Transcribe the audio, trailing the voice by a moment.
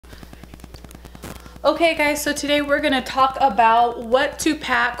Okay guys, so today we're going to talk about what to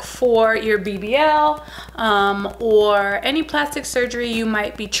pack for your BBL or any plastic surgery you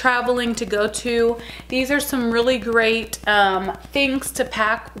might be traveling to go to. These are some really great things to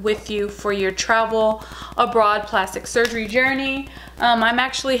pack with you for your travel abroad plastic surgery journey. I'm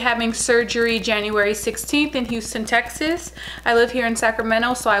actually having surgery January 16th in Houston, Texas. I live here in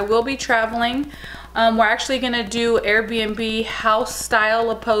Sacramento, so I will be traveling. We're actually going to do Airbnb house style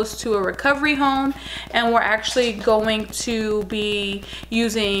opposed to a recovery home, and we're actually going to be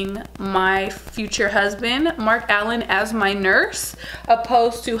using my future husband, Mark Allen, as my nurse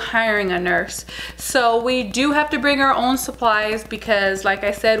opposed to hiring a nurse. So we do have to bring our own supplies because, like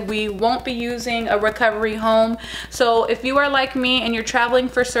I said, we won't be using a recovery home. So if you are like me and you're traveling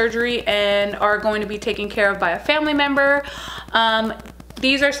for surgery and are going to be taken care of by a family member,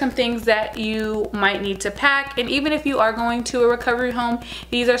 these are some things that you might need to pack. And even if you are going to a recovery home,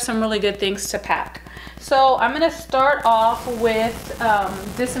 these are some really good things to pack. So I'm gonna start off with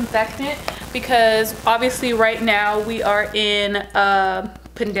disinfectant, because obviously right now we are in a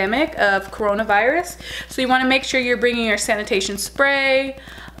pandemic of coronavirus. So you wanna make sure you're bringing your sanitation spray,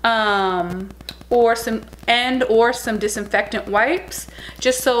 or some disinfectant wipes,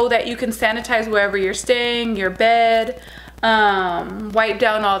 just so that you can sanitize wherever you're staying, your bed, wipe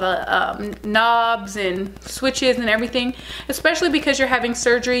down all the knobs and switches and everything. Especially because you're having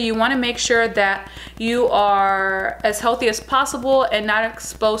surgery, you want to make sure that you are as healthy as possible and not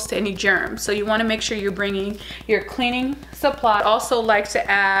exposed to any germs. So you want to make sure you're bringing your cleaning supply. I also like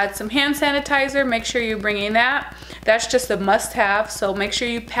to add some hand sanitizer. Make sure you're bringing that. That's just a must-have. So make sure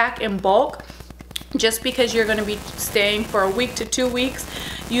you pack in bulk. Just because you're going to be staying for a week to 2 weeks,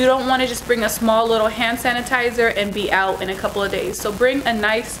 you don't want to just bring a small little hand sanitizer and be out in a couple of days. So bring a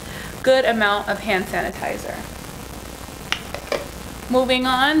nice, good amount of hand sanitizer. Moving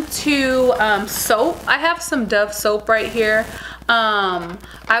on to soap. I have some Dove soap right here.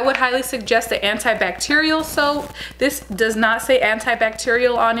 I would highly suggest the antibacterial soap. This does not say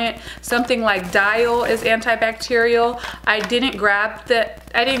antibacterial on it. Something like Dial is antibacterial. I didn't grab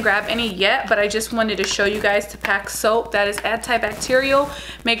any yet, but I just wanted to show you guys to pack soap that is antibacterial.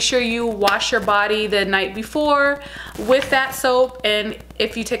 Make sure you wash your body the night before with that soap, and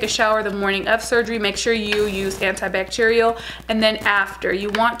if you take a shower the morning of surgery, make sure you use antibacterial. And then after, you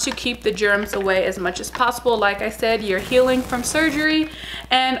want to keep the germs away as much as possible. Like I said, you're healing from surgery,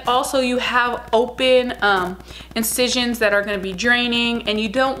 and also you have open incisions that are going to be draining, and you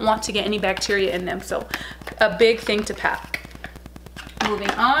don't want to get any bacteria in them. So a big thing to pack. Moving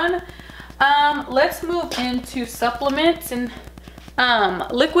on, let's move into supplements. And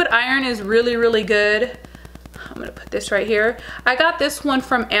liquid iron is really good. I'm gonna put this right here. I got this one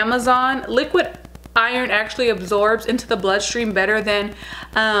from Amazon. Liquid iron actually absorbs into the bloodstream better than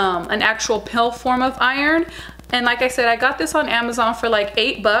an actual pill form of iron. And like I said, I got this on Amazon for like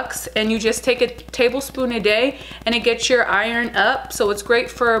 $8, and you just take a tablespoon a day and it gets your iron up. So it's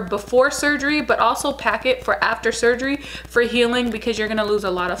great for before surgery, but also pack it for after surgery for healing, because you're gonna lose a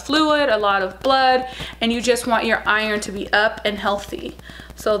lot of fluid, a lot of blood, and you just want your iron to be up and healthy.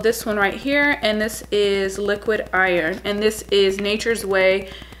 So this one right here, and this is liquid iron, and this is Nature's Way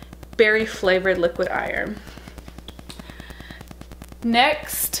berry flavored liquid iron.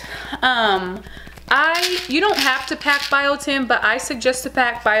 Next, you don't have to pack biotin, but I suggest to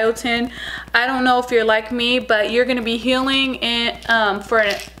pack biotin. I don't know if you're like me, but you're going to be healing in, for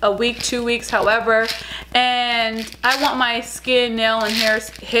a week, 2 weeks, however. And I want my skin, nail, and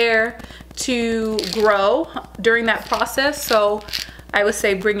hair to grow during that process. So I would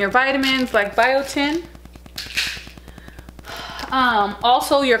say bring your vitamins like biotin.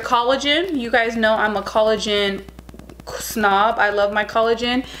 Also your collagen. You guys know I'm a collagen snob. I love my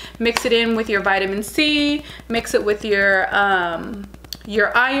collagen. Mix it in with your vitamin C, mix it with your iron,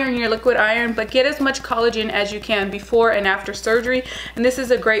 your liquid iron, but get as much collagen as you can before and after surgery. And this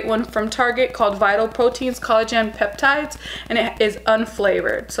is a great one from Target called Vital Proteins Collagen Peptides, and it is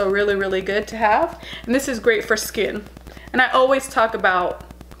unflavored, so really good to have. And this is great for skin, and I always talk about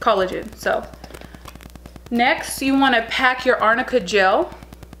collagen. So next, you want to pack your arnica gel.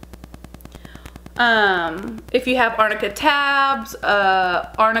 If you have arnica tabs,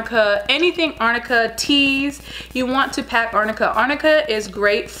 arnica, anything arnica teas, you want to pack arnica. Arnica is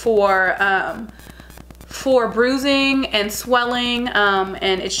great for bruising and swelling,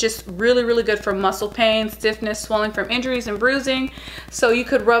 and it's just really good for muscle pain, stiffness, swelling from injuries and bruising. So you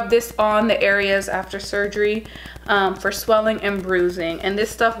could rub this on the areas after surgery for swelling and bruising, and this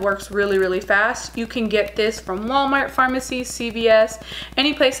stuff works really fast. You can get this from Walmart pharmacy, CVS,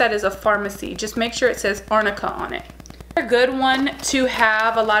 any place that is a pharmacy. Just make sure it says arnica on it. A good one to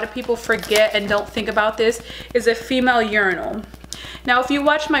have, a lot of people forget and don't think about this, is a female urinal. Now, if you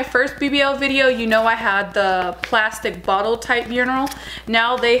watched my first BBL video, you know I had the plastic bottle type urinal.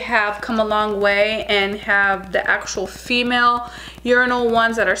 Now they have come a long way and have the actual female urinal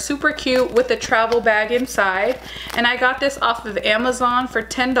ones that are super cute with the travel bag inside. And I got this off of Amazon for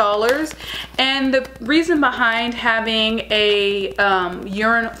 $10. And the reason behind having a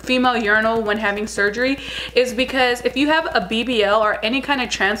female urinal when having surgery is because if you have a BBL or any kind of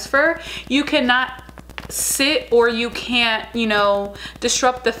transfer, you cannot sit, or you can't, you know,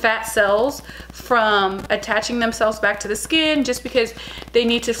 disrupt the fat cells from attaching themselves back to the skin just because they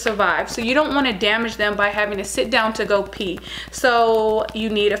need to survive. So you don't want to damage them by having to sit down to go pee. So you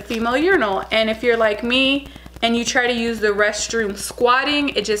need a female urinal. And if you're like me and you try to use the restroom squatting,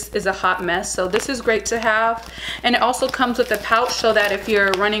 it just is a hot mess. So this is great to have. And it also comes with a pouch so that if you're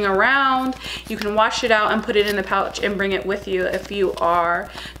running around, you can wash it out and put it in the pouch and bring it with you if you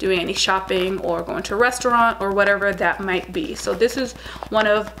are doing any shopping or going to a restaurant or whatever that might be. So this is one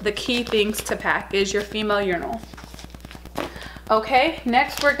of the key things to pack, is your female urinal. Okay,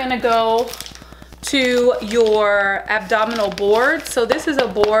 next we're gonna go to your abdominal board. So this is a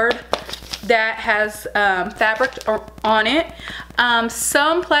board that has fabric on it.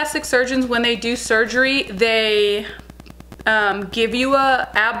 Some plastic surgeons, when they do surgery, they give you a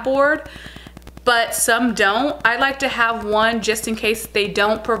ab board, but some don't. I like to have one just in case they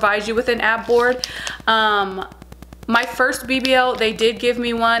don't provide you with an ab board. My first BBL, they did give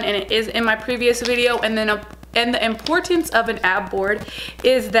me one, and it is in my previous video. And the importance of an ab board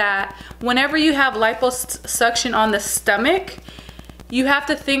is that whenever you have liposuction on the stomach, you have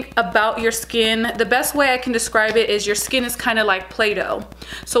to think about your skin. The best way I can describe it is your skin is kind of like Play-Doh.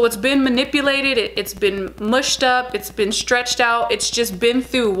 So it's been manipulated, it's been mushed up, it's been stretched out, it's just been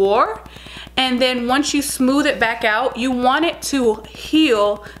through war. And then once you smooth it back out, you want it to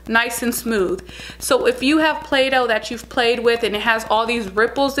heal nice and smooth. So if you have Play-Doh that you've played with and it has all these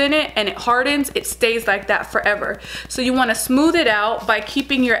ripples in it and it hardens, it stays like that forever. So you want to smooth it out by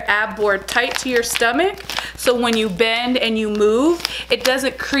keeping your ab board tight to your stomach. So when you bend and you move, it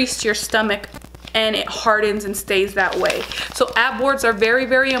doesn't crease your stomach and it hardens and stays that way. So ab boards are very,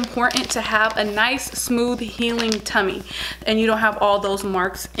 very important to have a nice, smooth, healing tummy, and you don't have all those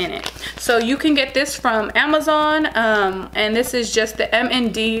marks in it. So you can get this from Amazon, and this is just the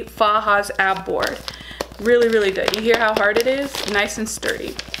M&D Fajas ab board. Really, really good. You hear how hard it is? Nice and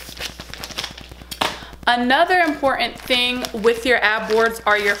sturdy. Another important thing with your ab boards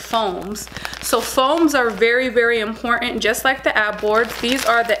are your foams. So foams are very, very important, just like the ab boards. These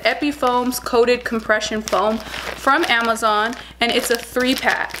are the EpiFoams Coated Compression Foam from Amazon, and it's a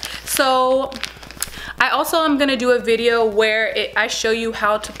 3-pack. So I also am gonna do a video where I show you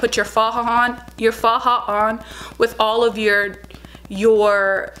how to put your faja on with all of your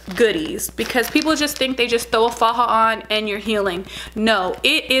goodies, because people just think they just throw a faja on and you're healing. No,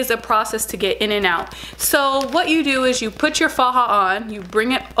 it is a process to get in and out. So what you do is you put your faja on, you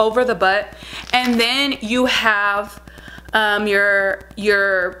bring it over the butt, and then you have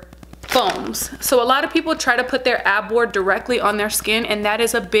your foams. So a lot of people try to put their ab board directly on their skin, and that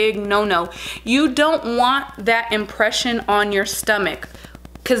is a big no-no. You don't want that impression on your stomach,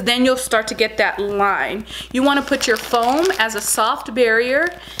 because then you'll start to get that line. You want to put your foam as a soft barrier,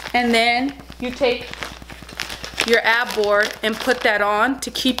 and then you take your ab board and put that on to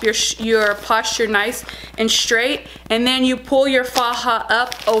keep your posture nice and straight, and then you pull your faja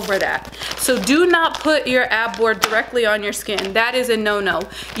up over that. So do not put your ab board directly on your skin. That is a no-no.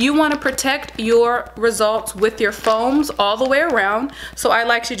 You want to protect your results with your foams all the way around. So I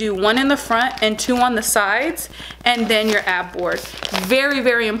like to do one in the front and 2 on the sides, and then your ab board. Very,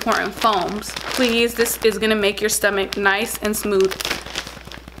 very important, foams. Please, this is going to make your stomach nice and smooth.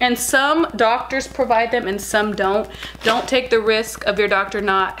 And some doctors provide them and some don't. Don't take the risk of your doctor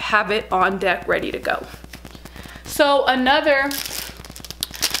not have it on deck ready to go. So another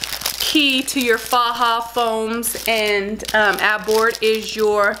key to your faja, foams, and ab board is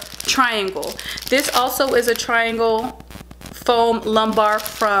your triangle. This also is a triangle foam lumbar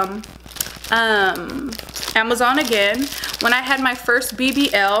from Amazon again. When I had my first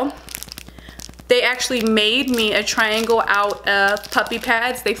BBL, they actually made me a triangle out of puppy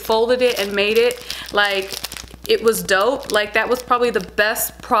pads. They folded it and made it like it was dope. Like that was probably the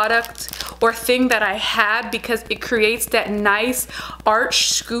best product or thing that I had, because it creates that nice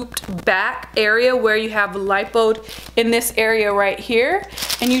arch scooped back area where you have lipoed in this area right here.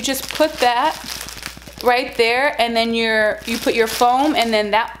 And you just put that right there, and then you put your foam and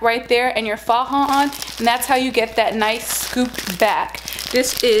then that right there and your faja on, and that's how you get that nice scooped back.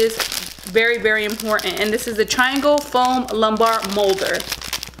 This is Very, very important. And this is the Triangle Foam Lumbar Molder.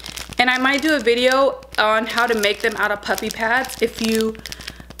 And I might do a video on how to make them out of puppy pads if you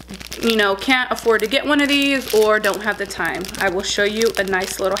know, can't afford to get one of these or don't have the time. I will show you a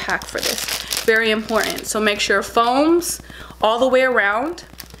nice little hack for this. Very important. So make sure foams all the way around.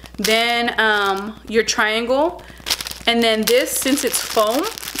 Then your triangle. And then this, since it's foam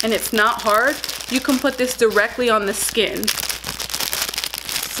and it's not hard, you can put this directly on the skin.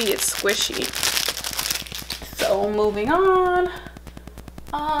 See, it's squishy. So moving on.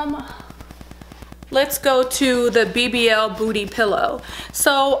 Let's go to the BBL booty pillow.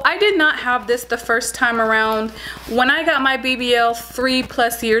 So I did not have this the first time around. When I got my BBL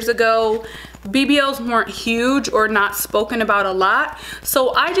 3+ years ago, BBLs weren't huge or not spoken about a lot.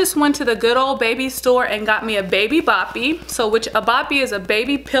 So I just went to the good old baby store and got me a baby boppy. So which a boppy is a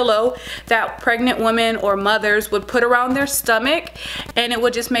baby pillow that pregnant women or mothers would put around their stomach, and it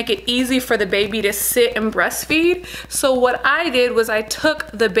would just make it easy for the baby to sit and breastfeed. So what I did was I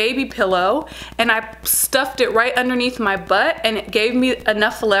took the baby pillow and I stuffed it right underneath my butt, and it gave me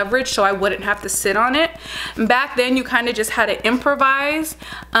enough leverage so I wouldn't have to sit on it. Back then you kind of just had to improvise.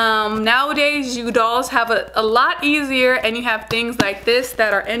 Nowadays you dolls have a lot easier, and you have things like this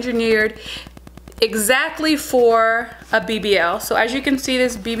that are engineered exactly for a BBL. So as you can see,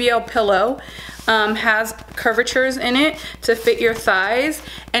 this BBL pillow has curvatures in it to fit your thighs,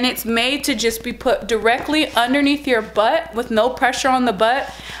 and it's made to just be put directly underneath your butt with no pressure on the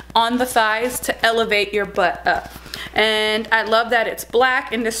butt, on the thighs, to elevate your butt up. And I love that it's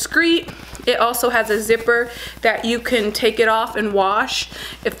black and discreet. It also has a zipper that you can take it off and wash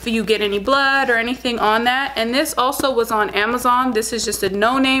if you get any blood or anything on that. And this also was on Amazon. This is just a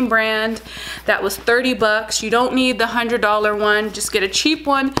no-name brand that was 30 bucks. You don't need the $100 one. Just get a cheap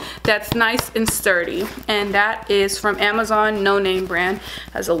one that's nice and sturdy. And that is from Amazon, no-name brand.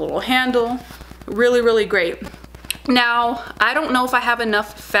 Has a little handle. Really, really great. Now, I don't know if I have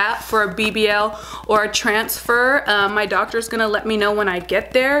enough fat for a BBL or a transfer. My doctor's gonna let me know when I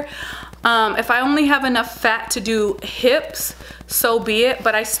get there. If I only have enough fat to do hips, so be it,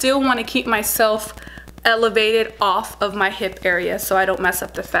 but I still want to keep myself elevated off of my hip area so I don't mess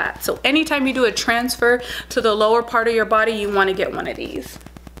up the fat. So anytime you do a transfer to the lower part of your body, you want to get one of these.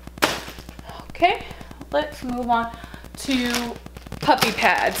 Okay, let's move on to puppy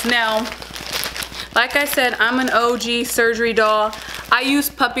pads. Now, like I said, I'm an OG surgery doll. I use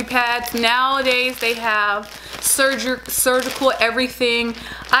puppy pads. Nowadays they have surgical everything.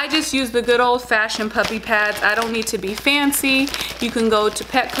 I just use the good old-fashioned puppy pads. I don't need to be fancy. You can go to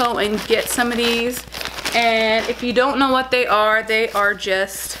Petco and get some of these. And if you don't know what they are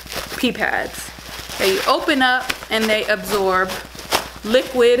just pee pads that you open up and they absorb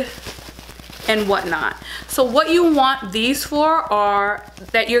liquid and whatnot. So what you want these for are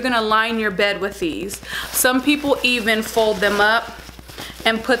that you're gonna line your bed with these. Some people even fold them up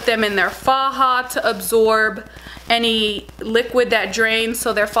and put them in their faja to absorb any liquid that drains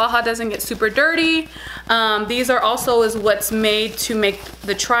so their faja doesn't get super dirty. These are also is what's made to make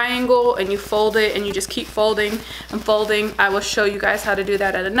the triangle, and you fold it and you just keep folding and folding. I will show you guys how to do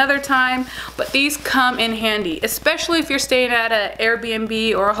that at another time, but these come in handy, especially if you're staying at an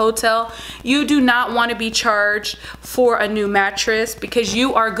Airbnb or a hotel. You do not want to be charged for a new mattress because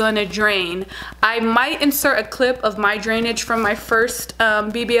you are gonna drain. I might insert a clip of my drainage from my first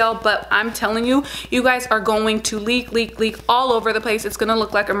BBL, but I'm telling you, you guys are going to leak all over the place. It's gonna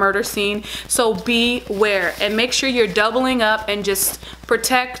look like a murder scene. So beware and make sure you're doubling up and just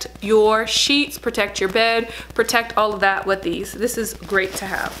protect your sheets, protect your bed, protect all of that with these. This is great to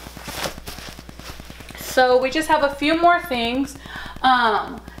have. So we just have a few more things.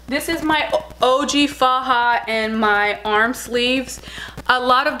 This is my OG faja and my arm sleeves. A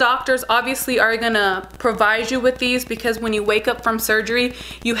lot of doctors obviously are gonna provide you with these because when you wake up from surgery,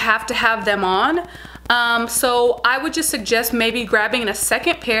 you have to have them on. So I would just suggest maybe grabbing a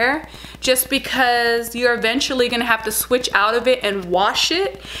second pair just because you're eventually gonna have to switch out of it and wash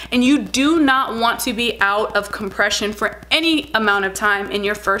it, and you do not want to be out of compression for any amount of time in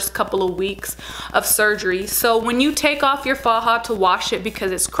your first couple of weeks of surgery. So when you take off your faja to wash it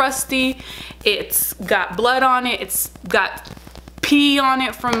because it's crusty, it's got blood on it, it's got pee on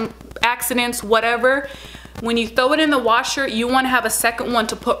it from accidents, whatever, when you throw it in the washer, you want to have a second one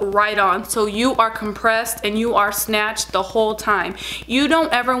to put right on so you are compressed and you are snatched the whole time. You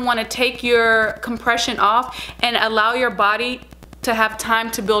don't ever want to take your compression off and allow your body to have time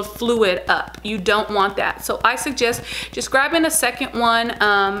to build fluid up. You don't want that. So I suggest just grabbing a second one,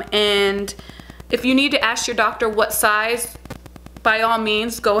 and if you need to ask your doctor what size, by all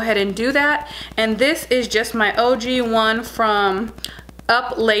means go ahead and do that. And this is just my OG one from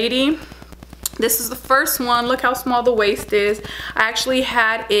Up Lady. This is the first one. Look how small the waist is. I actually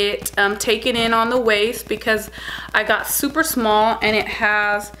had it taken in on the waist because I got super small, and it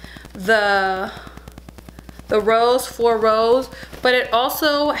has the rows, 4 rows, but it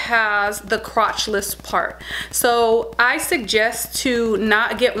also has the crotchless part. So I suggest to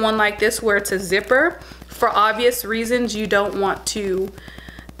not get one like this where it's a zipper. For obvious reasons, you don't want to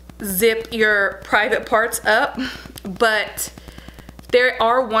zip your private parts up, but there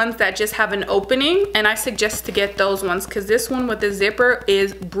are ones that just have an opening, and I suggest to get those ones because this one with the zipper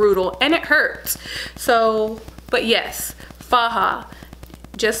is brutal and it hurts. So, but yes, faja,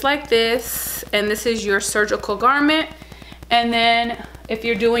 just like this, and this is your surgical garment. And then if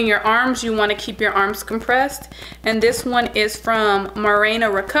you're doing your arms, you want to keep your arms compressed, and this one is from Morena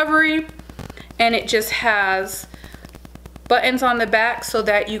Recovery, and it just has buttons on the back so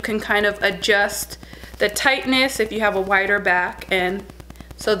that you can kind of adjust the tightness if you have a wider back. And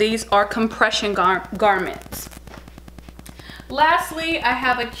so these are compression garments. Lastly, I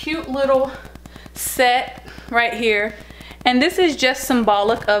have a cute little set right here, and this is just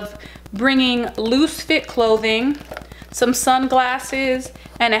symbolic of bringing loose fit clothing, some sunglasses,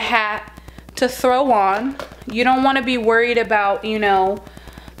 and a hat to throw on. You don't want to be worried about, you know,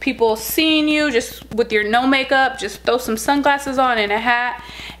 people seeing you just with your no makeup. Just throw some sunglasses on and a hat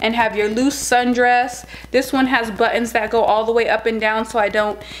and have your loose sundress. This one has buttons that go all the way up and down, so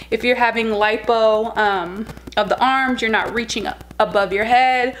if you're having lipo of the arms, you're not reaching up above your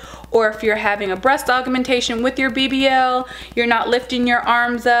head, or if you're having a breast augmentation with your BBL, you're not lifting your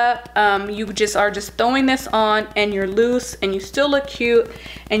arms up. You are just throwing this on, and you're loose, and you still look cute,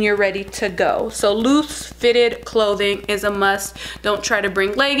 and you're ready to go. So loose fitted clothing is a must. Don't try to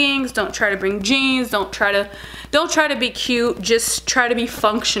bring leggings, don't try to bring jeans, don't try to be cute, just try to be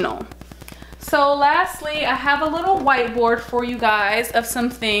functional. So lastly, I have a little whiteboard for you guys of some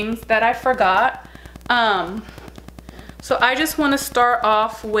things that I forgot. So I just want to start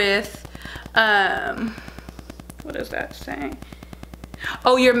off with, what is that saying?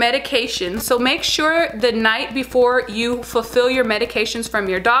 Oh, your medication. So make sure the night before you fulfill your medications from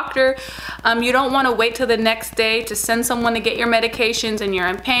your doctor. You don't want to wait till the next day to send someone to get your medications and you're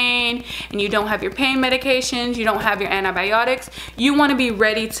in pain and you don't have your pain medications, you don't have your antibiotics. You want to be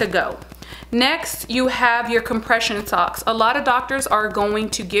ready to go. Next, you have your compression socks. A lot of doctors are going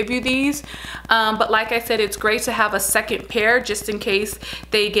to give you these, but like I said, it's great to have a second pair just in case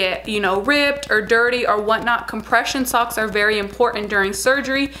they get, you know, ripped or dirty or whatnot. Compression socks are very important during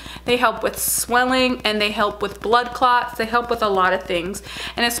surgery. They help with swelling, and they help with blood clots. They help with a lot of things,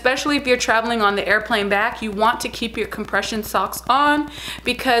 and especially if you're traveling on the airplane back, you want to keep your compression socks on,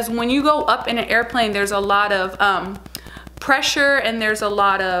 because when you go up in an airplane, there's a lot of pressure, and there's a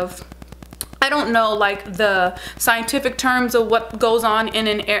lot of, I don't know like the scientific terms of what goes on in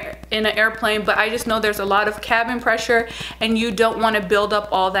an airplane, but I just know there's a lot of cabin pressure, and you don't want to build up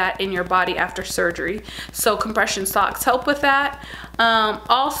all that in your body after surgery. So compression socks help with that.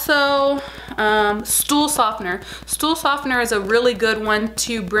 Also, stool softener. Stool softener is a really good one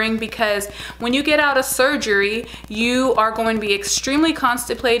to bring, because when you get out of surgery, you are going to be extremely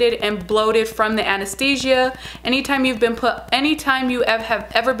constipated and bloated from the anesthesia. Anytime you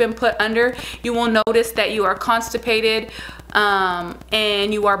have ever been put under, you will notice that you are constipated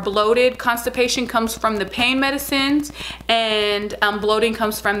and you are bloated. Constipation comes from the pain medicines, and bloating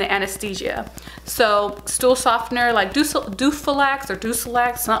comes from the anesthesia. So stool softener like Dufalax or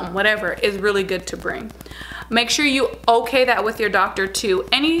Dusalax, something, whatever, is really good to bring. Make sure you okay that with your doctor too.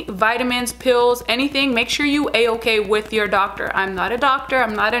 Any vitamins, pills, anything, make sure you a-okay with your doctor. I'm not a doctor,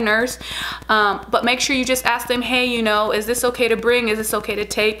 I'm not a nurse, but make sure you just ask them, hey, you know, is this okay to bring? Is this okay to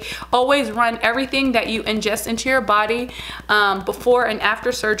take? Always run everything that you ingest into your body before and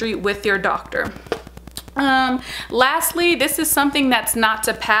after surgery with your doctor. Lastly, this is something that's not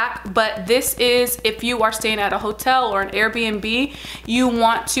to pack, but this is if you are staying at a hotel or an Airbnb, you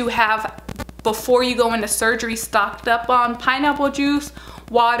want to have, before you go into surgery, stocked up on pineapple juice,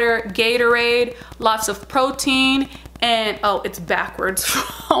 water, Gatorade, lots of protein, and oh, it's backwards.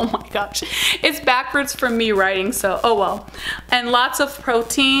 Oh my gosh, it's backwards for me writing, so oh well. And lots of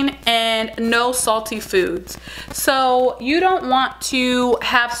protein and no salty foods. So you don't want to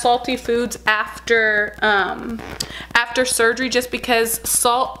have salty foods after after surgery, just because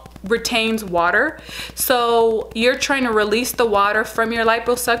salt retains water. So you're trying to release the water from your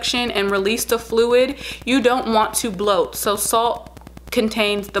liposuction and release the fluid. You don't want to bloat, so salt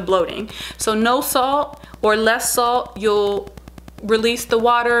contains the bloating. So no salt or less salt, you'll release the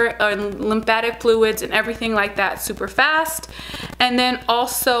water and lymphatic fluids and everything like that super fast. And then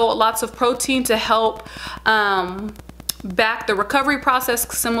also lots of protein to help back the recovery process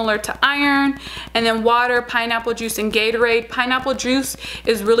similar to iron. And then water, pineapple juice, and Gatorade. Pineapple juice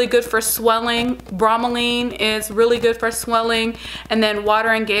is really good for swelling. Bromelain is really good for swelling. And then water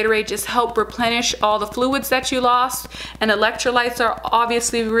and Gatorade just help replenish all the fluids that you lost. And electrolytes are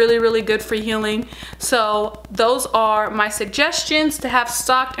obviously really, really good for healing. So those are my suggestions to have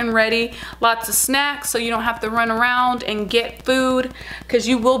stocked and ready. Lots of snacks so you don't have to run around and get food, because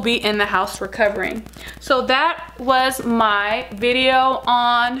you will be in the house recovering. So that was my video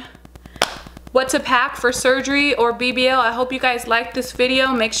on what to pack for surgery or BBL. I hope you guys liked this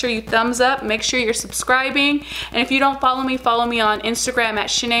video. Make sure you thumbs up, make sure you're subscribing, and if you don't follow me on Instagram at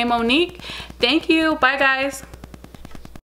Shanae Monique. Thank you. Bye guys.